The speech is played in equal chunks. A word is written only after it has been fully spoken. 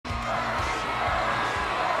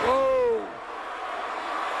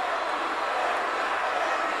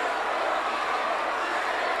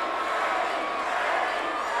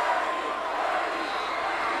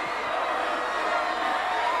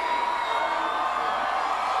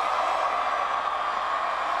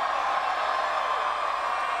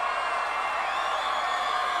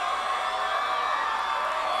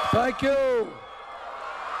Thank you.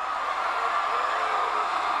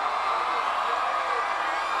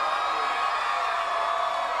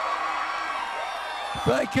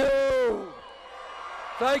 Thank you.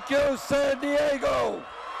 Thank you, San Diego.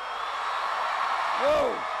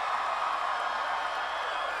 Whoa.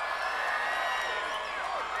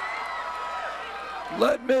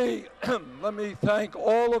 Let me thank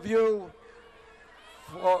all of you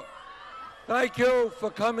thank you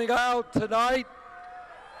for coming out tonight.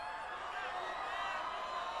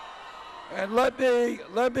 And let me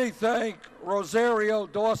thank Rosario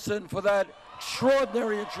Dawson for that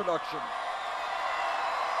extraordinary introduction.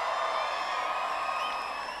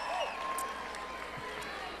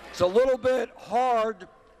 It's a little bit hard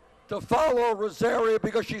to follow Rosario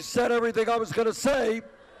because she said everything I was going to say.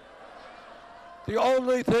 The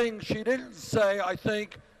only thing she didn't say, I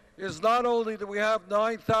think, is not only do we have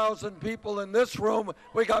 9,000 people in this room,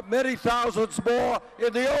 we got many thousands more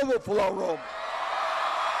in the overflow room.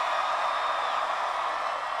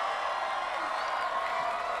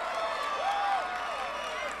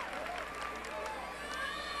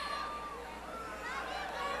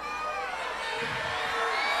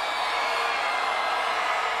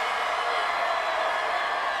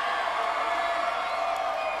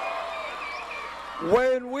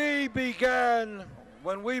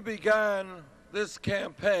 When we began this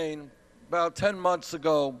campaign about 10 months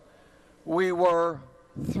ago, we were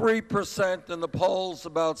 3% in the polls,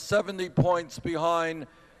 about 70 points behind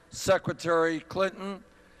Secretary Clinton.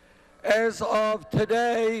 As of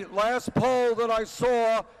today, last poll that I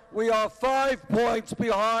saw, we are 5 points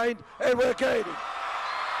behind, and we're gaining.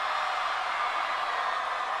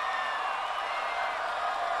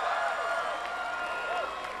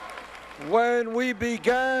 When we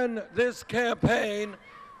began this campaign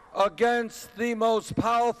against the most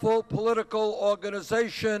powerful political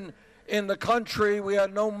organization in the country, we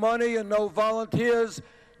had no money and no volunteers.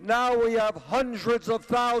 Now we have hundreds of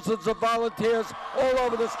thousands of volunteers all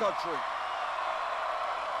over this country.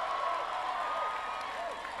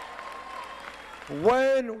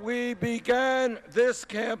 When we began this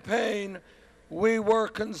campaign, we were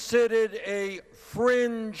considered a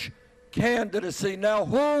fringe candidacy. Now,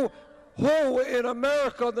 who in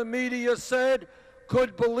America, the media said,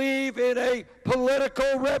 could believe in a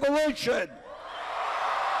political revolution?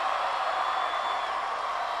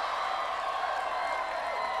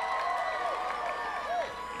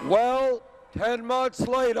 Well, 10 months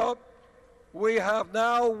later, we have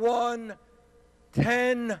now won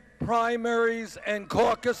 10 primaries and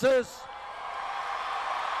caucuses.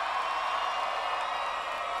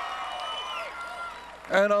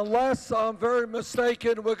 And unless I'm very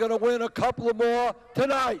mistaken, we're going to win a couple of more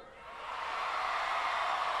tonight.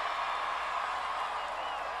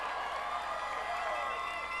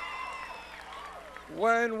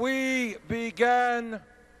 When we began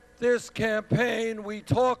this campaign, we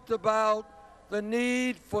talked about the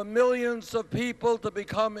need for millions of people to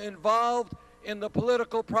become involved in the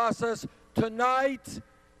political process. Tonight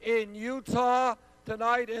in Utah,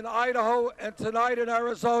 tonight in Idaho, and tonight in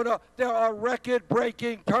Arizona, there are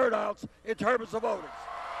record-breaking turnouts in terms of voters.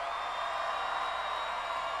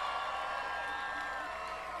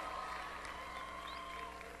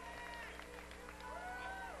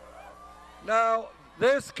 Now,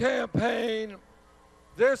 this campaign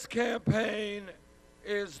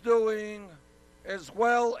is doing as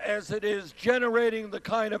well as it is generating the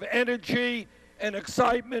kind of energy and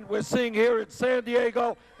excitement we're seeing here in San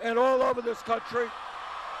Diego and all over this country.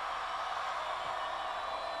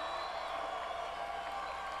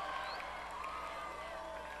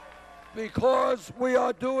 Because we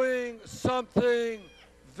are doing something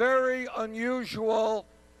very unusual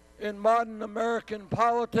in modern American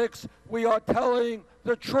politics. We are telling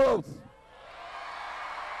the truth.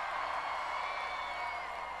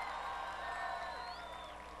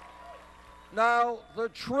 Now, the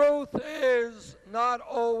truth is not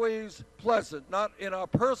always pleasant, not in our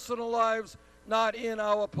personal lives, not in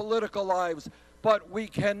our political lives, but we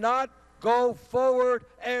cannot go forward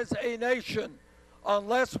as a nation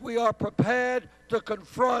unless we are prepared to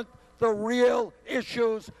confront the real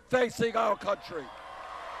issues facing our country.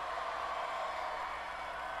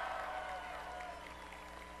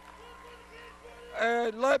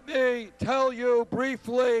 And let me tell you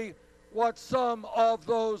briefly what some of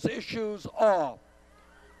those issues are.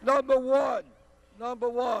 Number one,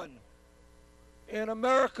 in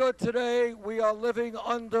America today, we are living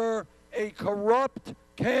under a corrupt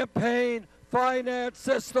campaign finance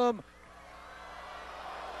system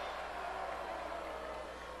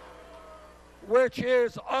which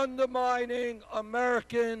is undermining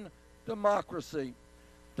American democracy.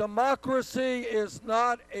 Democracy is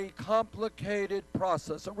not a complicated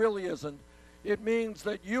process. It really isn't. It means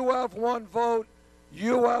that you have one vote,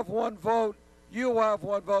 you have one vote, you have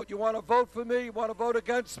one vote. You want to vote for me, you want to vote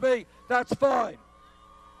against me, that's fine.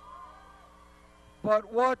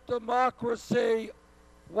 But what democracy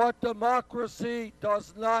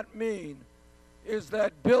does not mean is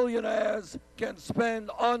that billionaires can spend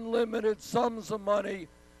unlimited sums of money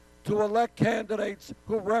to elect candidates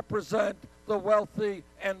who represent the wealthy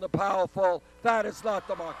and the powerful. That is not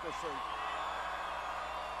democracy.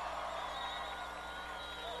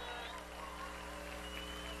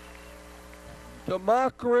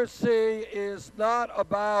 Democracy is not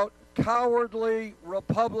about cowardly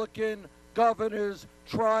Republican governors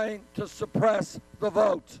trying to suppress the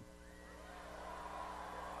vote.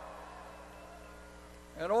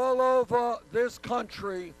 And all over this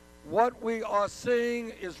country, what we are seeing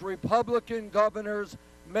is Republican governors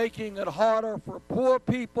making it harder for poor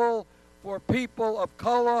people, for people of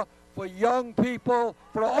color, for young people,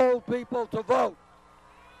 for old people to vote.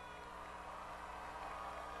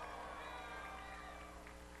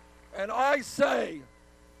 And I say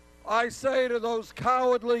to those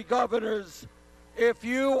cowardly governors, if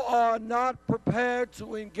you are not prepared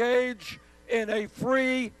to engage in a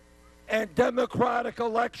free and democratic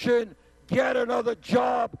election, get another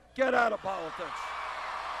job, get out of politics.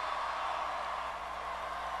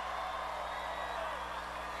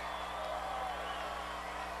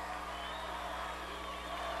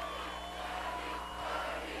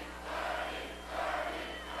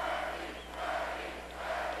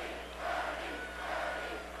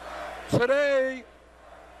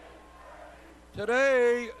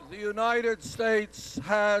 Today, the United States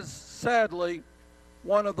has, sadly,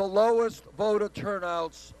 one of the lowest voter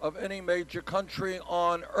turnouts of any major country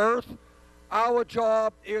on earth. Our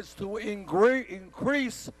job is to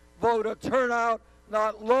increase voter turnout,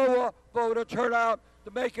 not lower voter turnout,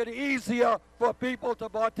 to make it easier for people to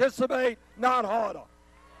participate, not harder.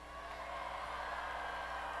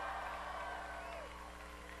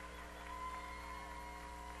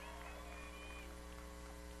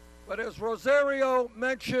 But as Rosario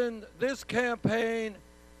mentioned, this campaign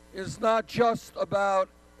is not just about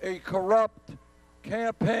a corrupt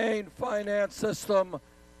campaign finance system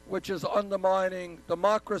which is undermining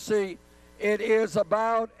democracy. It is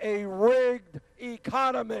about a rigged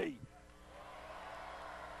economy.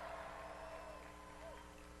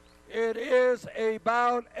 It is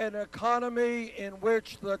about an economy in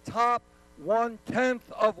which the top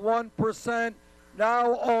 0.1%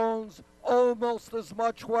 now owns almost as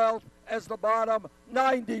much wealth as the bottom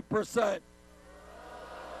 90%.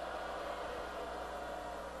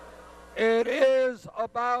 It is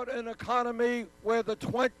about an economy where the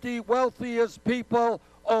 20 wealthiest people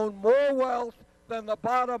own more wealth than the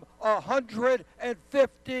bottom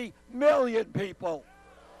 150 million people.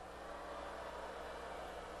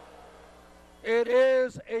 It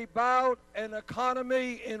is about an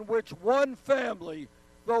economy in which one family,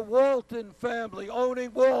 the Walton family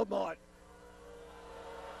owning Walmart,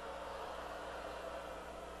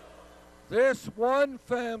 this one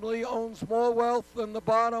family owns more wealth than the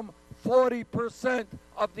bottom 40%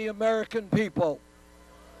 of the American people.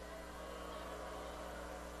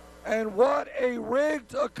 And what a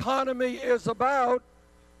rigged economy is about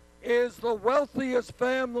is the wealthiest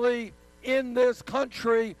family in this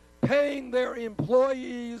country paying their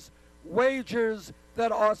employees wages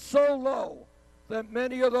that are so low that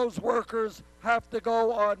many of those workers have to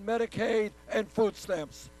go on Medicaid and food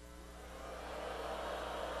stamps.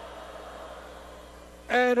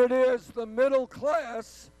 And it is the middle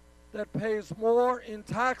class that pays more in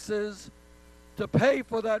taxes to pay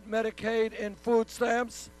for that Medicaid and food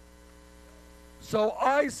stamps. So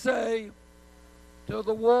I say to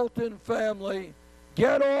the Walton family,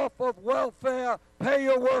 get off of welfare, pay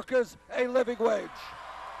your workers a living wage.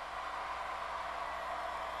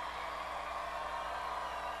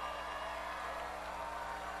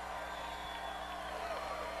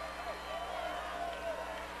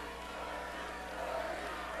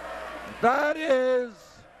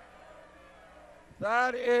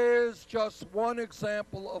 That is just one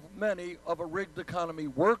example of many of a rigged economy.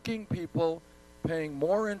 Working people paying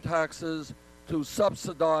more in taxes to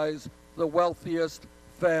subsidize the wealthiest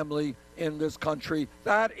family in this country.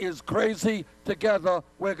 That is crazy. Together,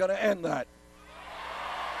 we're going to end that.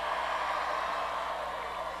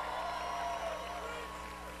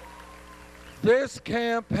 This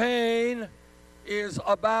campaign is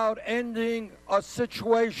about ending a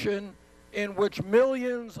situation in which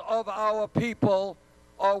millions of our people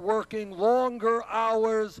are working longer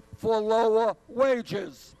hours for lower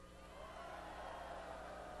wages.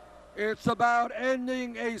 It's about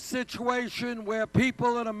ending a situation where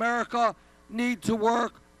people in America need to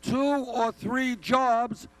work 2 or 3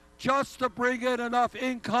 jobs just to bring in enough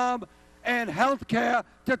income and health care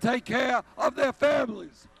to take care of their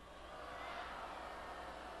families.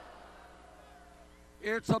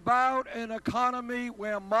 It's about an economy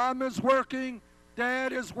where mom is working,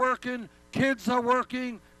 dad is working, kids are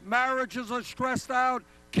working, marriages are stressed out,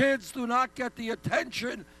 kids do not get the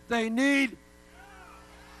attention they need.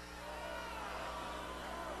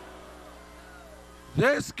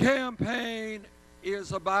 This campaign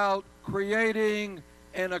is about creating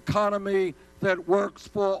an economy that works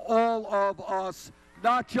for all of us,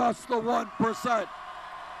 not just the 1%.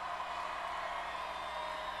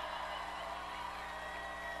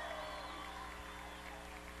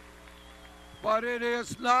 But it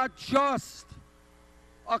is not just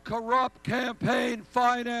a corrupt campaign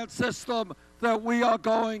finance system that we are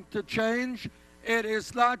going to change. It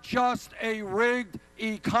is not just a rigged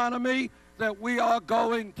economy that we are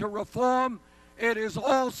going to reform. It is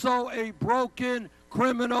also a broken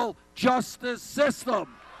criminal justice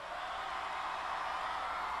system.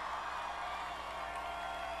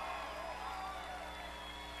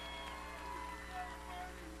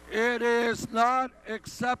 It is not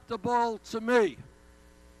acceptable to me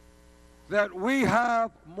that we have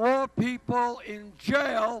more people in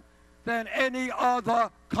jail than any other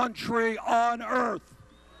country on earth.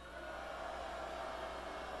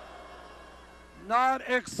 Not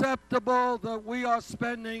acceptable that we are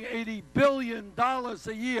spending $80 billion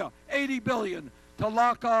a year, $80 billion, to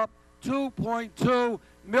lock up 2.2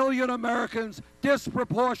 million Americans,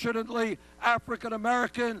 disproportionately African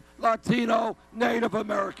American, Latino, Native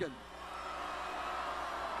American.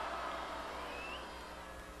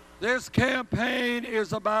 This campaign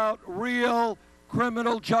is about real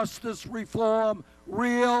criminal justice reform,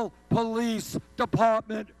 real police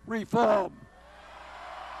department reform.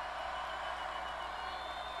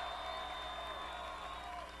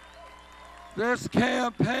 This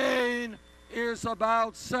campaign is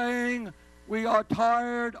about saying we are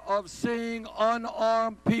tired of seeing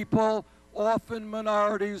unarmed people, often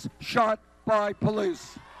minorities, shot by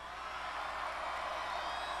police.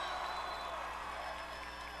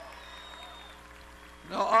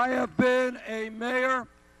 Now, I have been a mayor,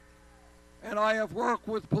 and I have worked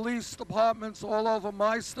with police departments all over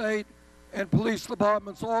my state and police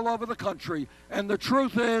departments all over the country. And the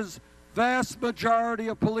truth is, vast majority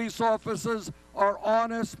of police officers are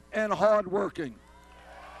honest and hardworking.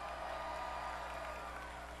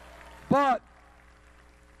 But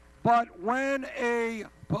when a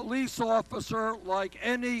police officer, like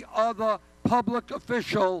any other public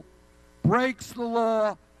official, breaks the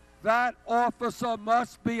law, that officer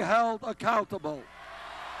must be held accountable.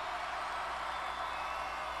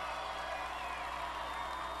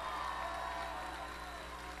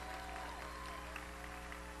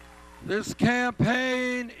 This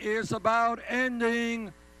campaign is about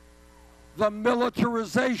ending the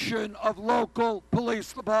militarization of local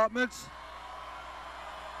police departments.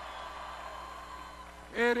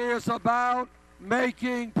 It is about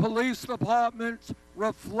making police departments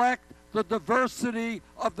reflect the diversity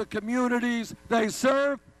of the communities they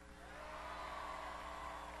serve.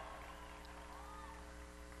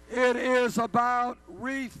 It is about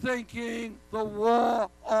rethinking the war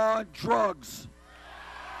on drugs.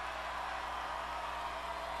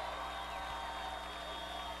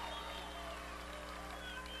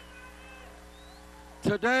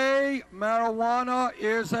 Today, marijuana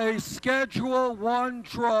is a Schedule I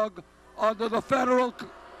drug under the federal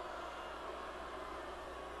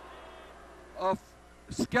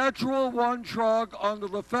Schedule I drug under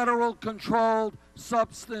the Federal Controlled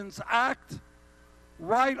Substance Act,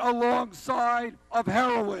 right alongside of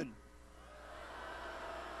heroin.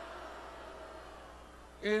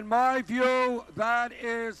 In my view, that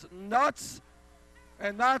is nuts,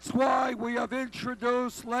 and that's why we have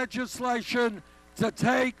introduced legislation to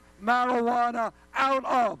take marijuana out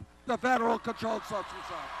of the Federal Controlled Substance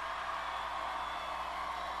Act.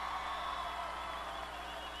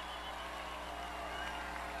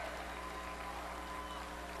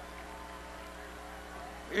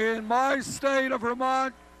 In my state of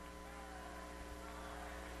Vermont,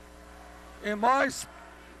 in my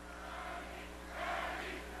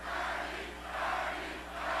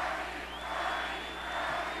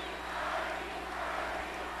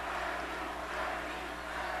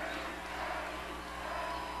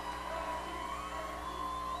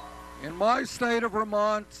state of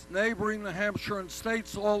Vermont, neighboring New Hampshire, and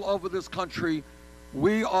states all over this country,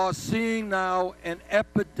 we are seeing now an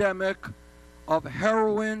epidemic of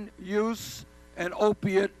heroin use and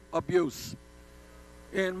opiate abuse.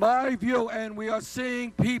 In my view, and we are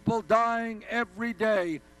seeing people dying every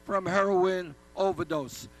day from heroin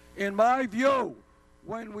overdose. In my view,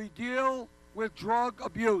 when we deal with drug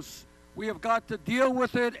abuse, we have got to deal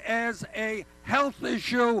with it as a health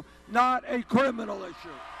issue, not a criminal issue.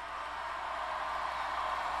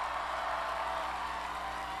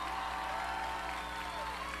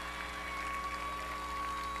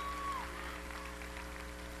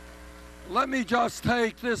 Let me just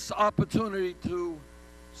take this opportunity to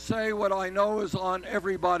say what I know is on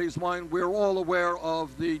everybody's mind. We're all aware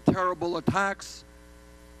of the terrible attacks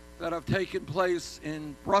that have taken place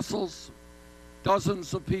in Brussels.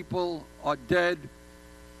 Dozens of people are dead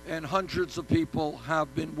and hundreds of people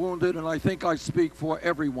have been wounded, and I think I speak for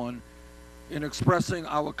everyone in expressing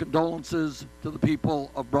our condolences to the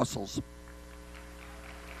people of Brussels.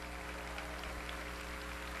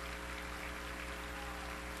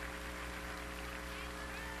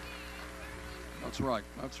 That's right,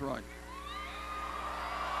 that's right.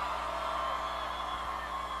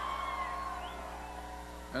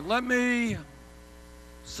 And let me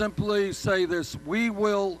simply say this: we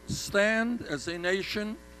will stand as a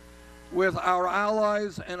nation with our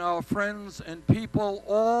allies and our friends and people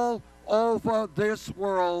all over this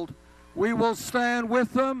world. We will stand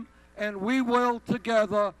with them, and we will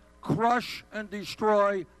together crush and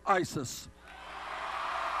destroy ISIS.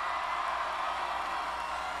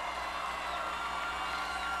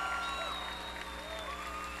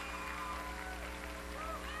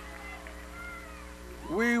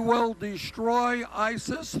 We will destroy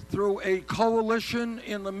ISIS through a coalition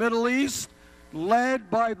in the Middle East led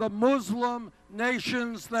by the Muslim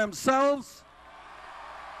nations themselves.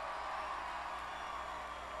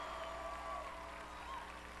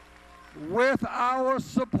 With our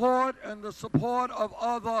support and the support of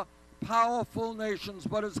other powerful nations.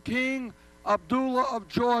 But as King Abdullah of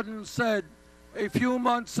Jordan said a few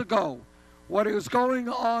months ago, what is going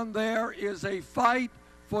on there is a fight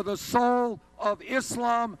for the soul of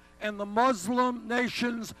Islam, and the Muslim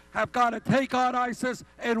nations have got to take on ISIS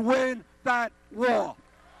and win that war.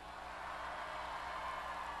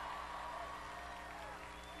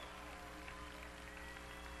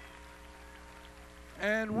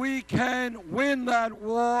 And we can win that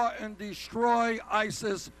war and destroy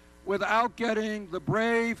ISIS without getting the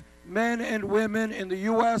brave men and women in the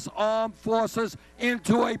U.S. armed forces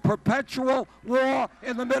into a perpetual war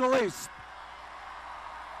in the Middle East.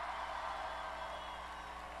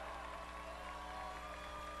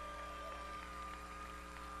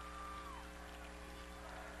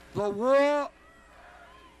 The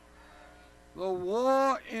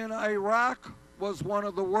war in Iraq was one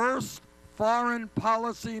of the worst foreign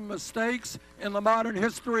policy mistakes in the modern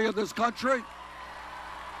history of this country.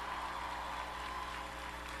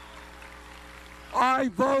 I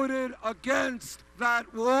voted against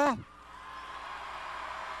that war.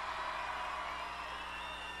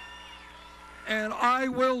 And I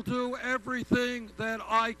will do everything that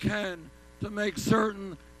I can to make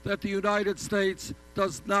certain that the United States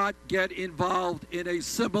does not get involved in a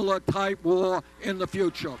similar type war in the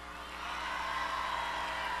future.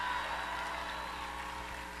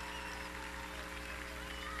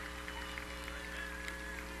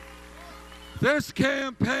 This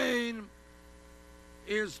campaign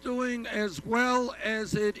is doing as well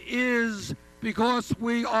as it is because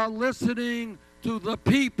we are listening to the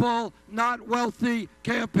people, not wealthy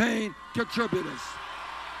campaign contributors.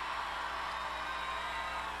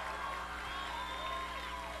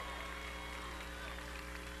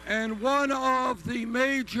 And one of the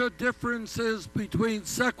major differences between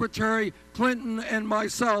Secretary Clinton and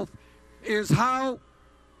myself is how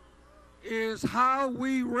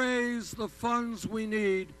we raise the funds we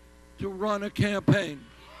need to run a campaign.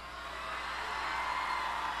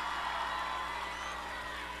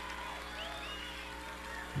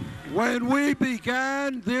 When we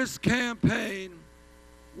began this campaign,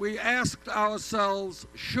 we asked ourselves,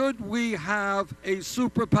 should we have a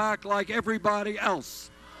super PAC like everybody else?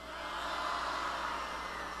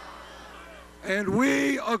 And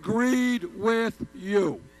we agreed with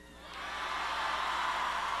you.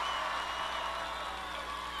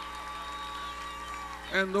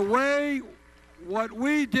 And what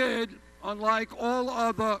we did, unlike all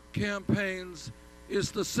other campaigns,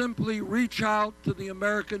 is to simply reach out to the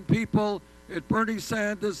American people at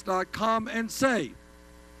BernieSanders.com and say,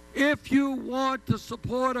 if you want to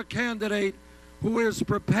support a candidate who is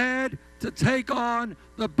prepared to take on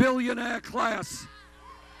the billionaire class,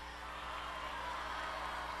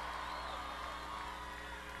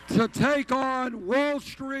 to take on Wall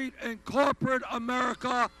Street and corporate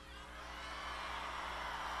America,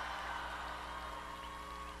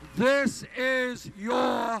 This is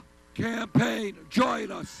your campaign.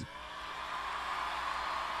 Join us.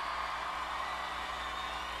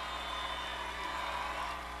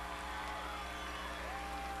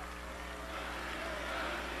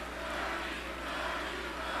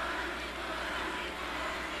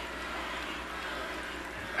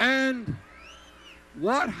 And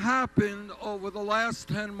what happened over the last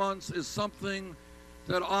 10 months is something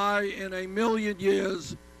that I, in a million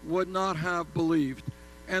years, would not have believed.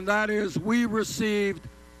 And that is, we received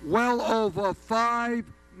well over 5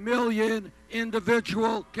 million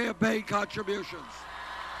individual campaign contributions.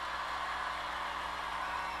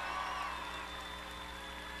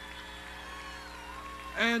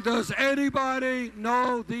 And does anybody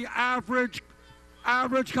know the average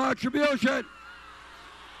contribution?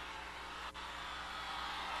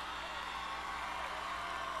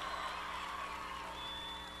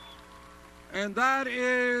 And that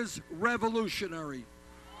is revolutionary.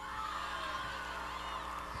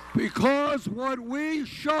 Because what we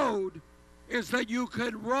showed is that you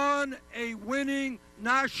could run a winning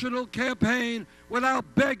national campaign without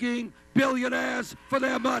begging billionaires for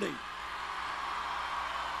their money.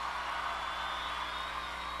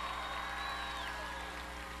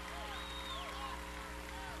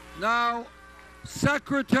 Now,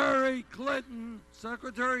 Secretary Clinton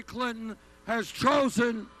has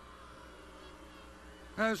chosen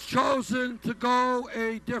to go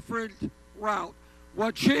a different route.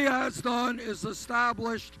 What she has done is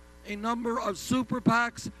established a number of super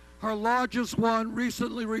PACs. Her largest one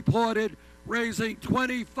recently reported raising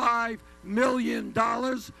 $25 million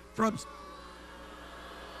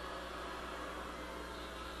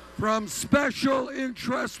from special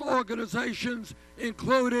interest organizations,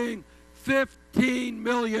 including $15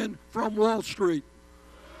 million from Wall Street.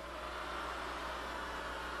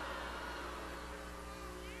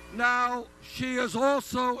 Now, she has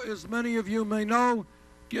also, as many of you may know,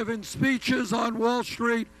 given speeches on Wall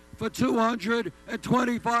Street for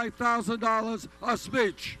 $225,000 a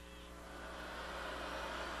speech.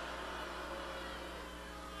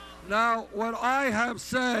 Now, what I've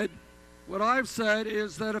said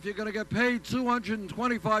is that if you're going to get paid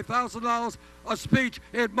 $225,000 a speech,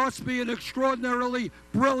 it must be an extraordinarily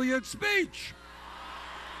brilliant speech.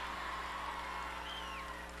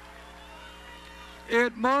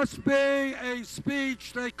 It must be a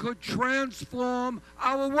speech that could transform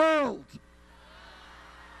our world.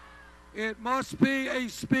 It must be a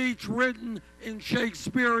speech written in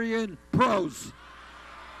Shakespearean prose.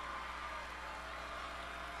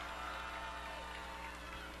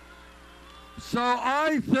 So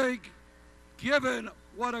I think, given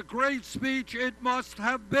what a great speech it must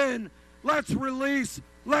have been, let's release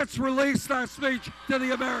that speech to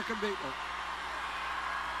the American people.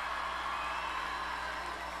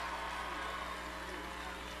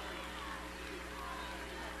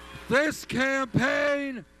 This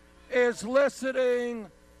campaign is listening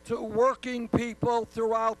to working people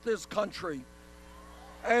throughout this country.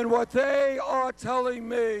 And what they are telling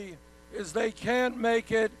me is they can't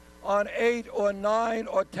make it on $8 or $9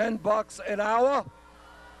 or $10 an hour.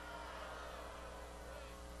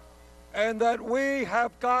 And that we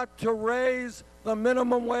have got to raise the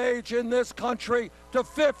minimum wage in this country to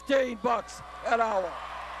 $15 an hour.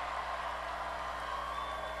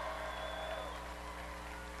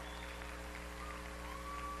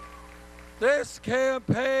 This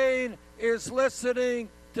campaign is listening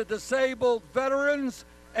to disabled veterans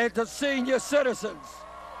and to senior citizens.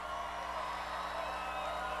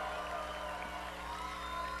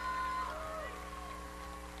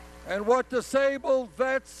 And what disabled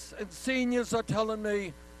vets and seniors are telling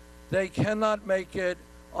me, they cannot make it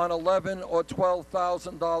on $11,000 or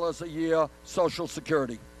 $12,000 a year Social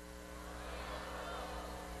Security.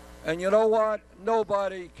 And you know what?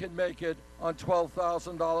 Nobody can make it on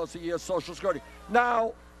 $12,000 a year Social Security.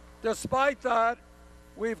 Now, despite that,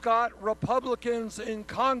 we've got Republicans in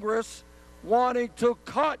Congress wanting to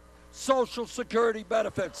cut Social Security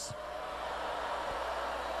benefits.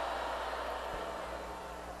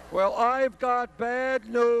 Well, I've got bad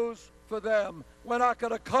news for them. We're not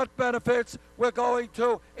going to cut benefits. We're going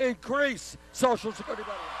to increase Social Security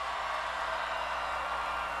benefits.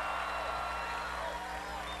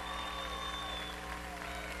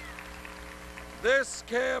 This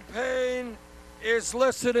campaign is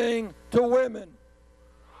listening to women.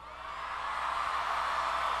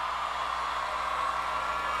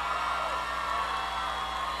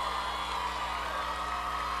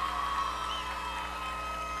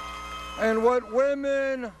 And what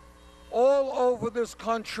women all over this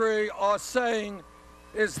country are saying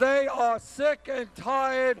is they are sick and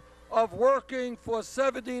tired of working for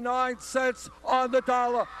 79 cents on the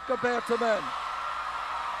dollar compared to men.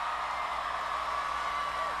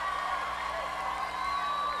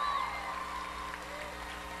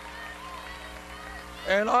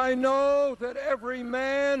 And I know that every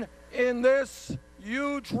man in this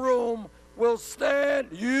huge room will stand,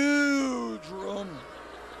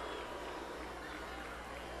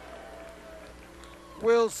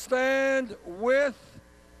 will stand with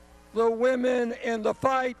the women in the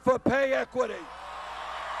fight for pay equity.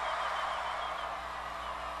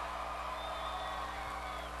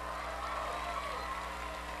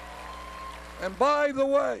 And by the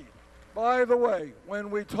way, when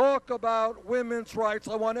we talk about women's rights,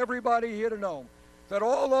 I want everybody here to know that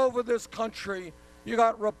all over this country, you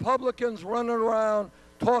got Republicans running around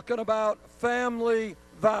talking about family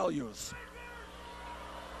values.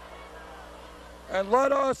 And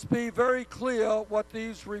let us be very clear what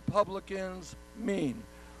these Republicans mean.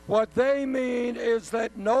 What they mean is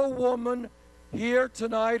that no woman here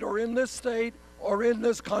tonight or in this state or in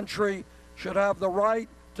this country should have the right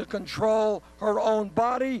to control her own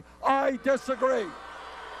body. I disagree.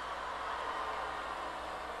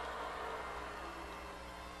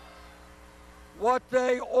 What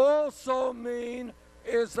they also mean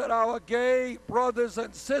is that our gay brothers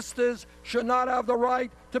and sisters should not have the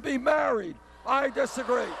right to be married. I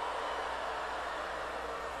disagree.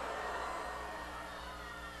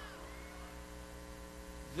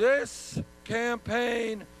 This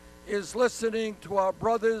campaign is listening to our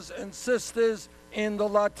brothers and sisters in the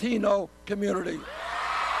Latino community.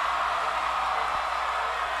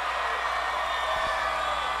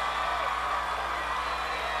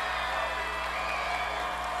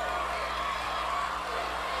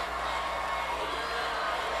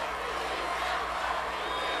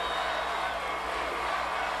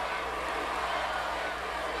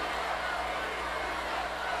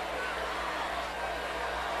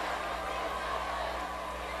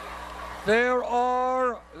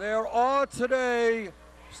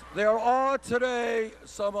 There are today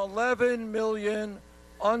some 11 million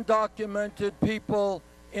undocumented people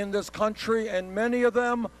in this country, and many of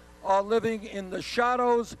them are living in the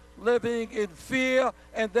shadows, living in fear,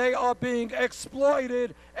 and they are being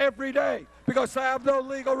exploited every day because they have no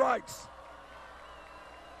legal rights.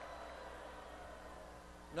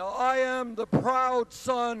 Now, I am the proud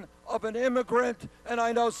son of an immigrant, and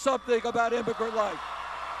I know something about immigrant life.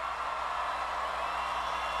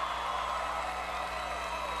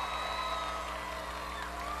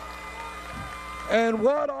 And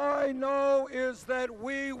what I know is that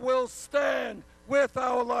we will stand with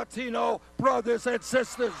our Latino brothers and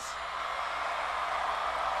sisters.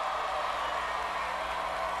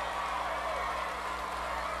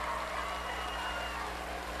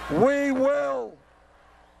 We will.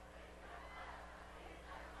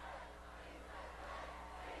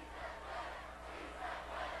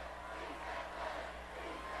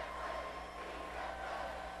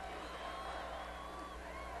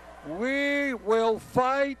 We will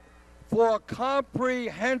fight for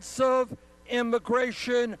comprehensive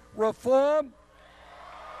immigration reform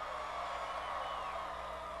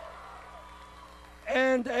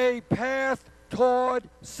and a path toward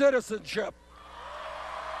citizenship.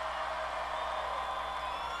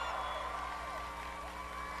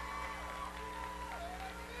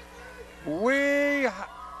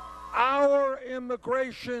 Our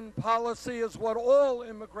immigration policy is what all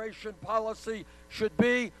immigration policy should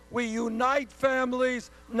be. We unite families,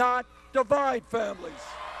 not divide families.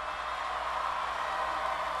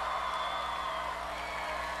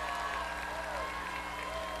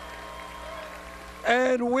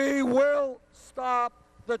 And we will stop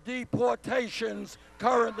the deportations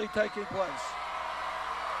currently taking place.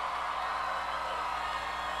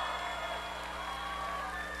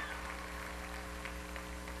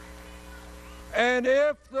 And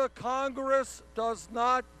if the Congress does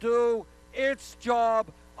not do its job,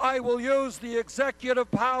 I will use the executive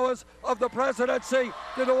powers of the presidency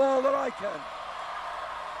to do all that I can.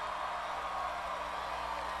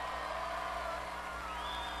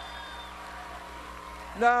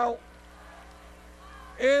 Now,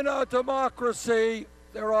 in a democracy,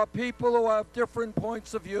 there are people who have different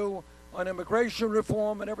points of view on immigration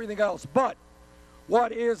reform and everything else. But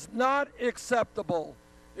what is not acceptable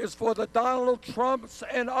is for the Donald Trumps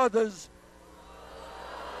and others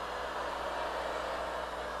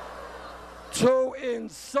to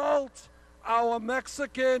insult our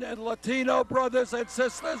Mexican and Latino brothers and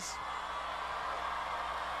sisters.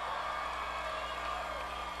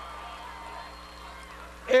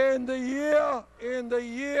 In the year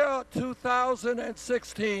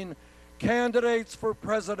 2016, candidates for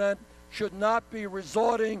president should not be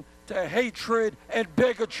resorting to hatred and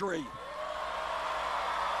bigotry.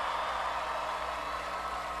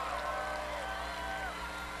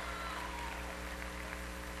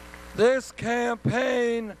 This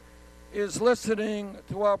campaign is listening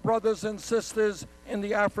to our brothers and sisters in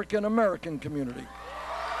the African American community.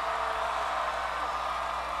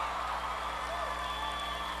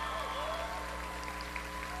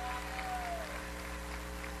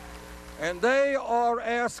 And they are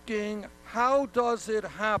asking, how does it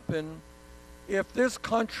happen if this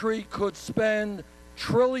country could spend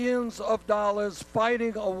trillions of dollars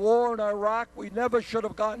fighting a war in Iraq we never should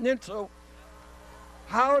have gotten into?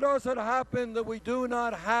 How does it happen that we do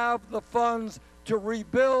not have the funds to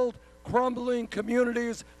rebuild crumbling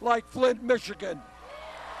communities like Flint, Michigan?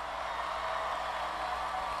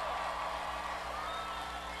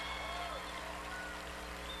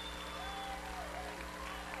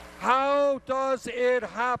 How does it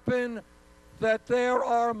happen that there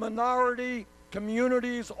are minority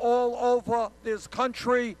communities all over this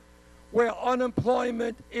country where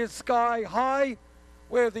unemployment is sky high,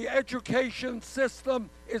 where the education system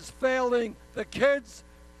is failing the kids,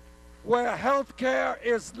 where health care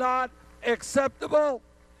is not acceptable,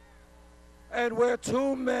 and where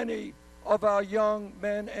too many of our young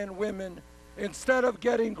men and women, instead of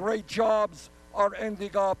getting great jobs, are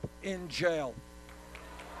ending up in jail?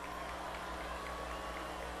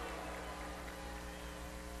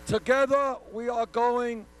 Together, we are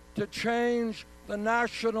going to change the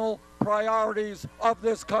national priorities of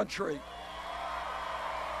this country.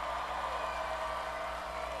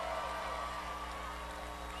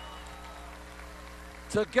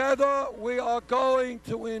 Together, we are going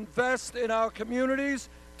to invest in our communities.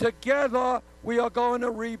 Together, we are going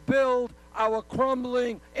to rebuild our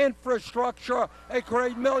crumbling infrastructure and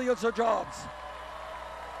create millions of jobs.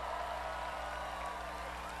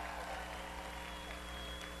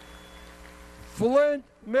 Flint,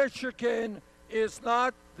 Michigan is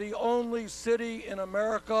not the only city in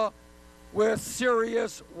America with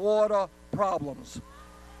serious water problems.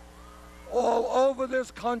 All over this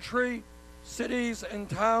country, cities and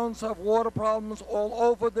towns have water problems all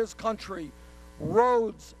over this country.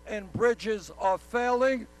 Roads and bridges are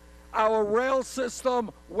failing. Our rail system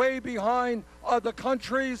way behind other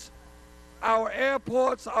countries. Our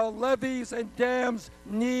airports, our levees and dams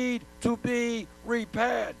need to be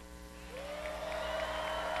repaired.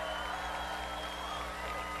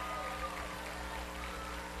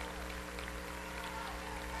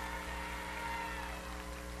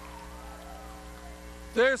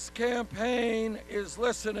 This campaign is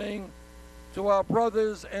listening to our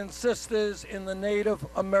brothers and sisters in the Native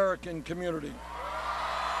American community.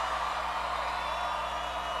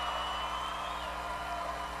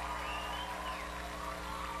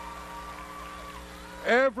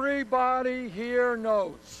 Everybody here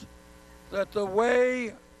knows that the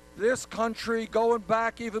way this country, going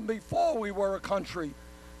back even before we were a country,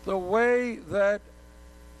 the way that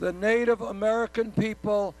the Native American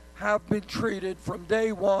people have been treated from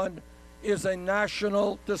day one is a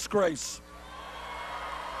national disgrace.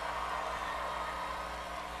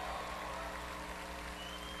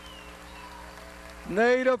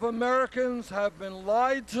 Native Americans have been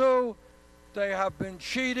lied to, they have been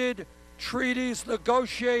cheated, treaties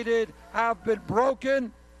negotiated have been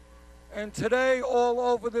broken, and today all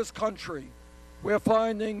over this country we're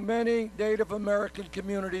finding many Native American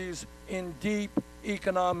communities in deep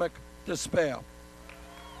economic despair.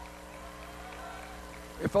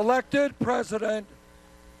 If elected president,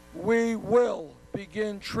 we will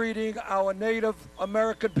begin treating our Native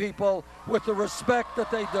American people with the respect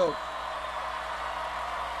that they do.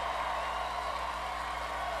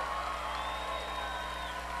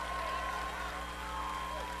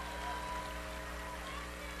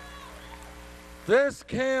 This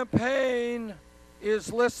campaign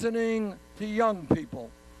is listening to young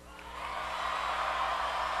people.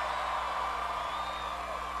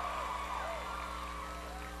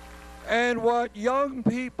 And what young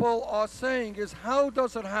people are saying is, how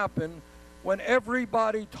does it happen when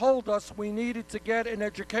everybody told us we needed to get an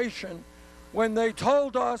education, when they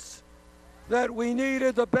told us that we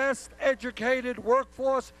needed the best educated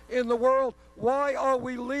workforce in the world? Why are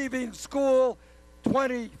we leaving school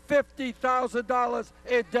 $20,000, $50,000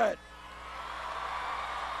 in debt?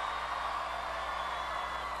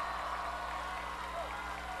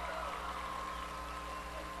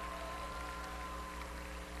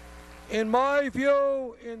 In my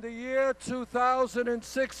view, in the year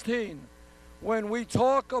 2016, when we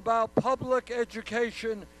talk about public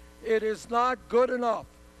education, it is not good enough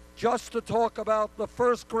just to talk about the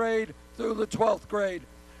first grade through the 12th grade.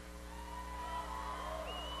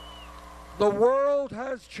 The world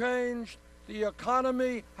has changed, the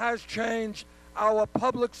economy has changed, our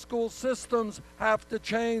public school systems have to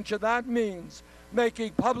change, and that means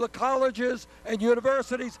making public colleges and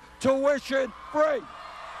universities tuition free.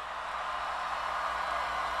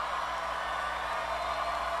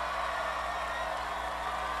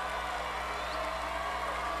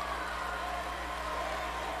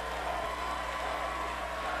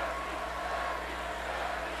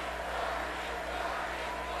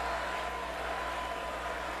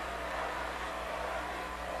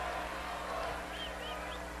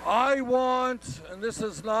 I want, and this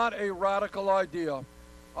is not a radical idea,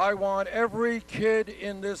 I want every kid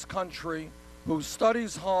in this country who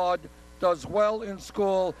studies hard, does well in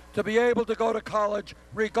school, to be able to go to college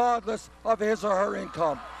regardless of his or her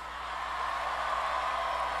income.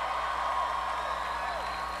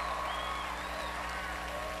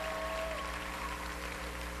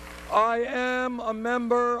 I am a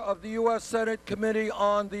member of the U.S. Senate Committee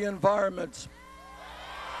on the Environment.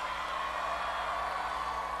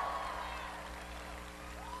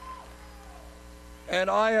 And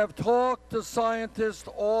I have talked to scientists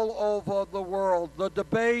all over the world. The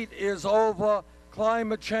debate is over.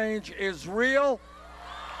 Climate change is real.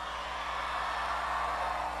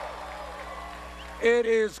 It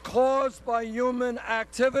is caused by human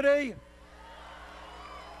activity.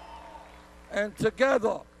 And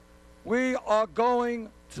together, we are going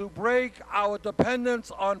to break our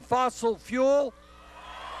dependence on fossil fuel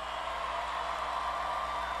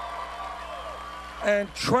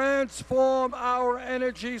and transform our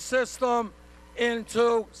energy system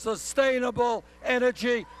into sustainable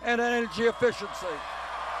energy and energy efficiency.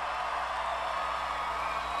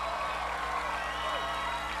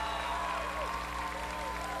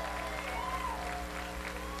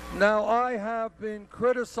 Now, I have been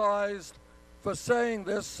criticized for saying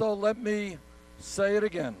this, so let me say it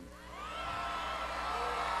again.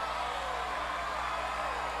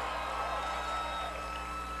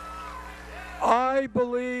 I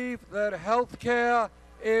believe that health care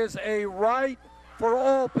is a right for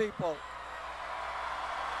all people.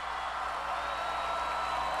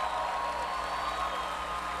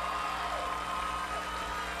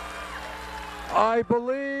 I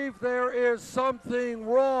believe there is something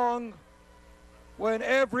wrong when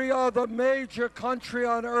every other major country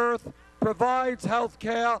on earth provides health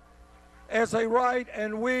care as a right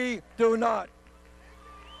and we do not.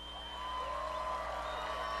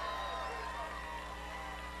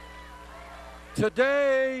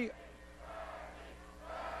 Today,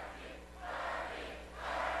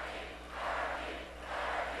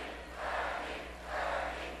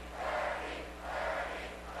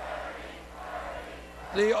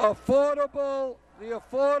 the Affordable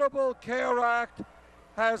Care Act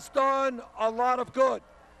has done a lot of good,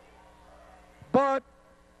 but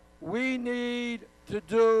we need to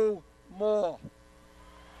do more.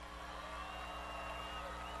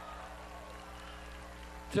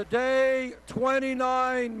 Today,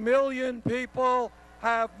 29 million people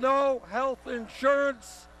have no health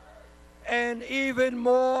insurance, and even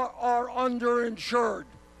more are underinsured.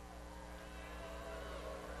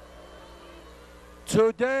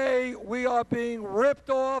 Today, we are being ripped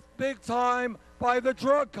off big time by the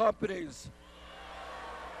drug companies,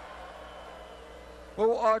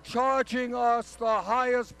 who are charging us the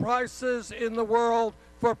highest prices in the world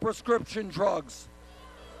for prescription drugs.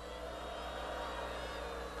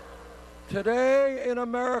 Today in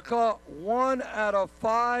America, 1 out of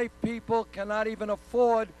 5 people cannot even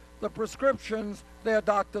afford the prescriptions their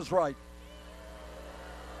doctors write.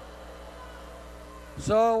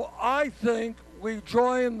 So I think we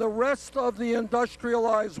join the rest of the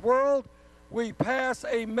industrialized world. We pass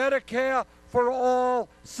a Medicare for all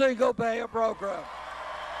single-payer program.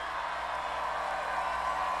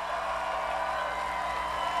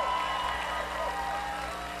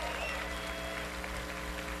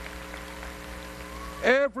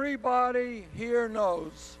 Everybody here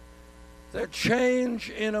knows that change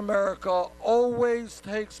in America always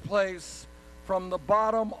takes place from the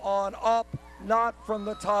bottom on up, not from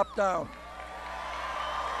the top down.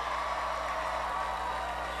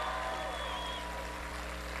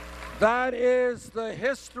 That is the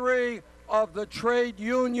history of the trade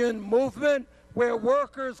union movement, where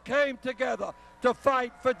workers came together to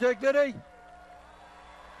fight for dignity.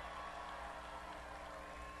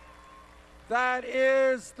 That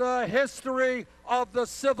is the history of the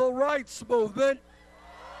civil rights movement,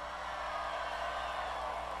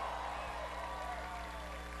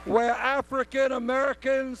 where African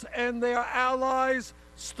Americans and their allies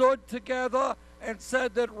stood together and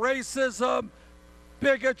said that racism,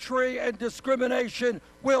 bigotry, and discrimination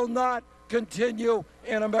will not continue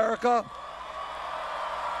in America.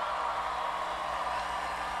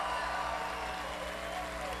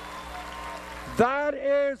 That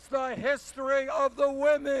is the history of the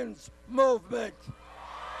women's movement.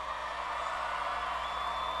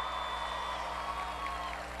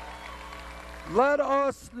 Let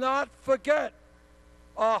us not forget,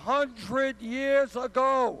 100 years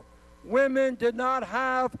ago, women did not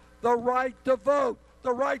have the right to vote,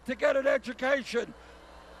 the right to get an education.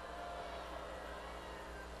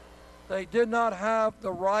 They did not have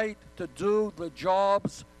the right to do the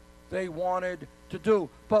jobs they wanted to do.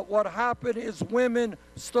 But what happened is women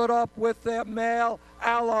stood up with their male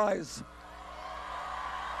allies.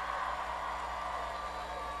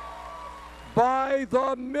 By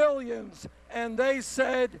the millions, and they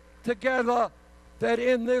said together that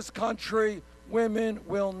in this country, women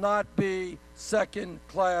will not be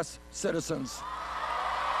second-class citizens.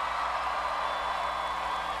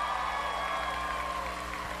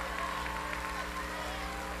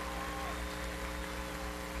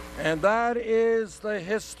 And that is the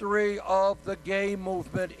history of the gay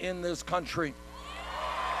movement in this country.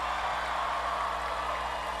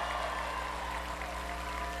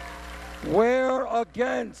 Where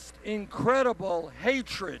against incredible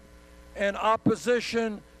hatred and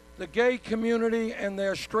opposition, the gay community and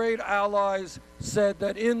their straight allies said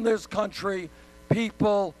that in this country,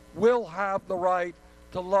 people will have the right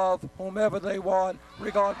to love whomever they want,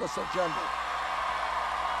 regardless of gender.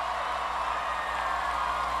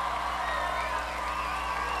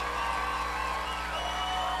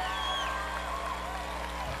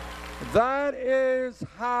 That is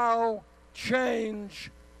how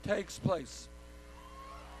change takes place.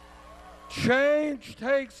 Change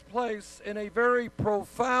takes place in a very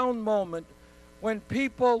profound moment when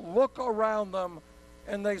people look around them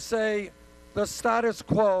and they say, the status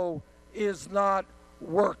quo is not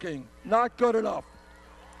working, not good enough.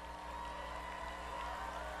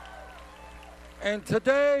 And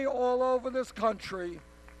today, all over this country,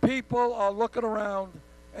 people are looking around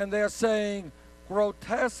and they're saying,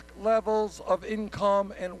 grotesque levels of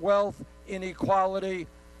income and wealth inequality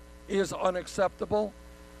is unacceptable.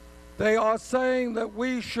 They are saying that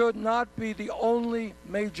we should not be the only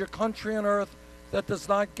major country on earth that does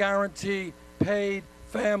not guarantee paid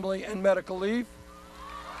family and medical leave.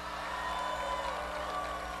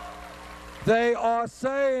 They are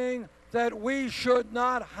saying that we should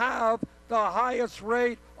not have the highest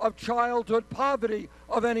rate of childhood poverty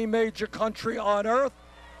of any major country on earth.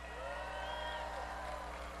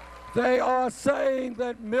 They are saying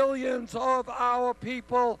that millions of our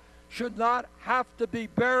people should not have to be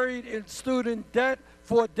buried in student debt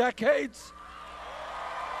for decades.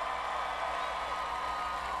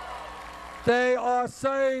 They are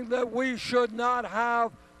saying that we should not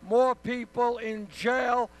have more people in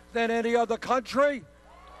jail than any other country.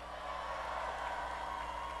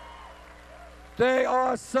 They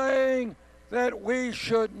are saying that we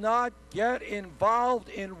should not get involved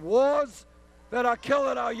in wars that are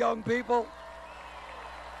killing our young people.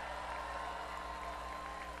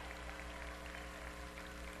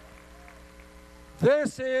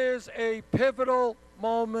 This is a pivotal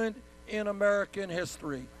moment in American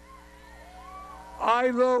history.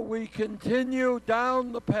 Either we continue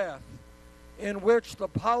down the path in which the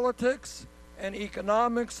politics and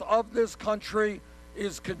economics of this country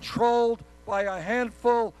is controlled by a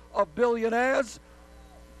handful of billionaires,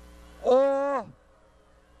 or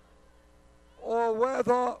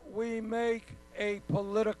whether we make a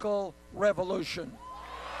political revolution.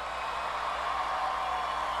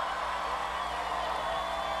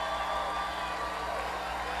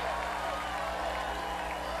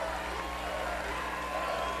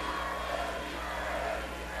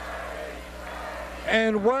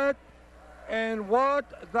 And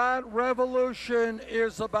what that revolution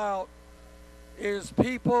is about is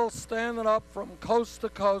people standing up from coast to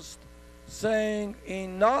coast saying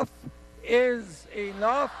enough is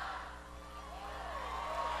enough.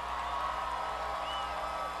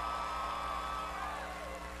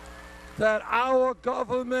 That our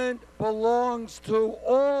government belongs to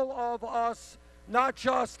all of us, not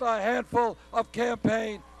just a handful of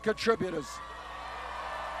campaign contributors.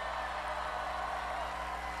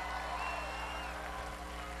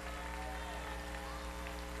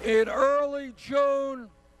 In early June,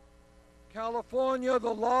 California, the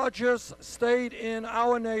largest state in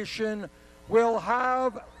our nation, will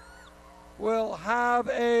have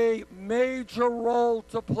a major role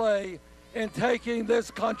to play in taking this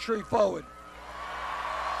country forward.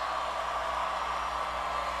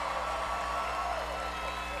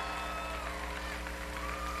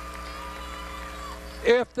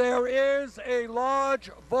 If there is a large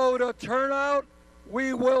voter turnout,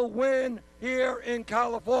 we will win here in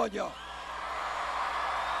California.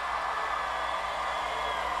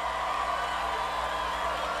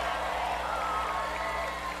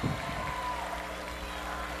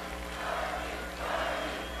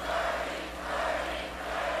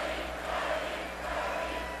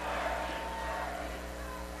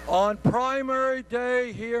 On primary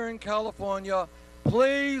day here in California,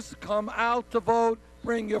 please come out to vote.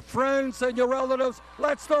 Bring your friends and your relatives.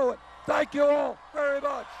 Let's do it. Thank you all very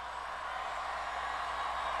much.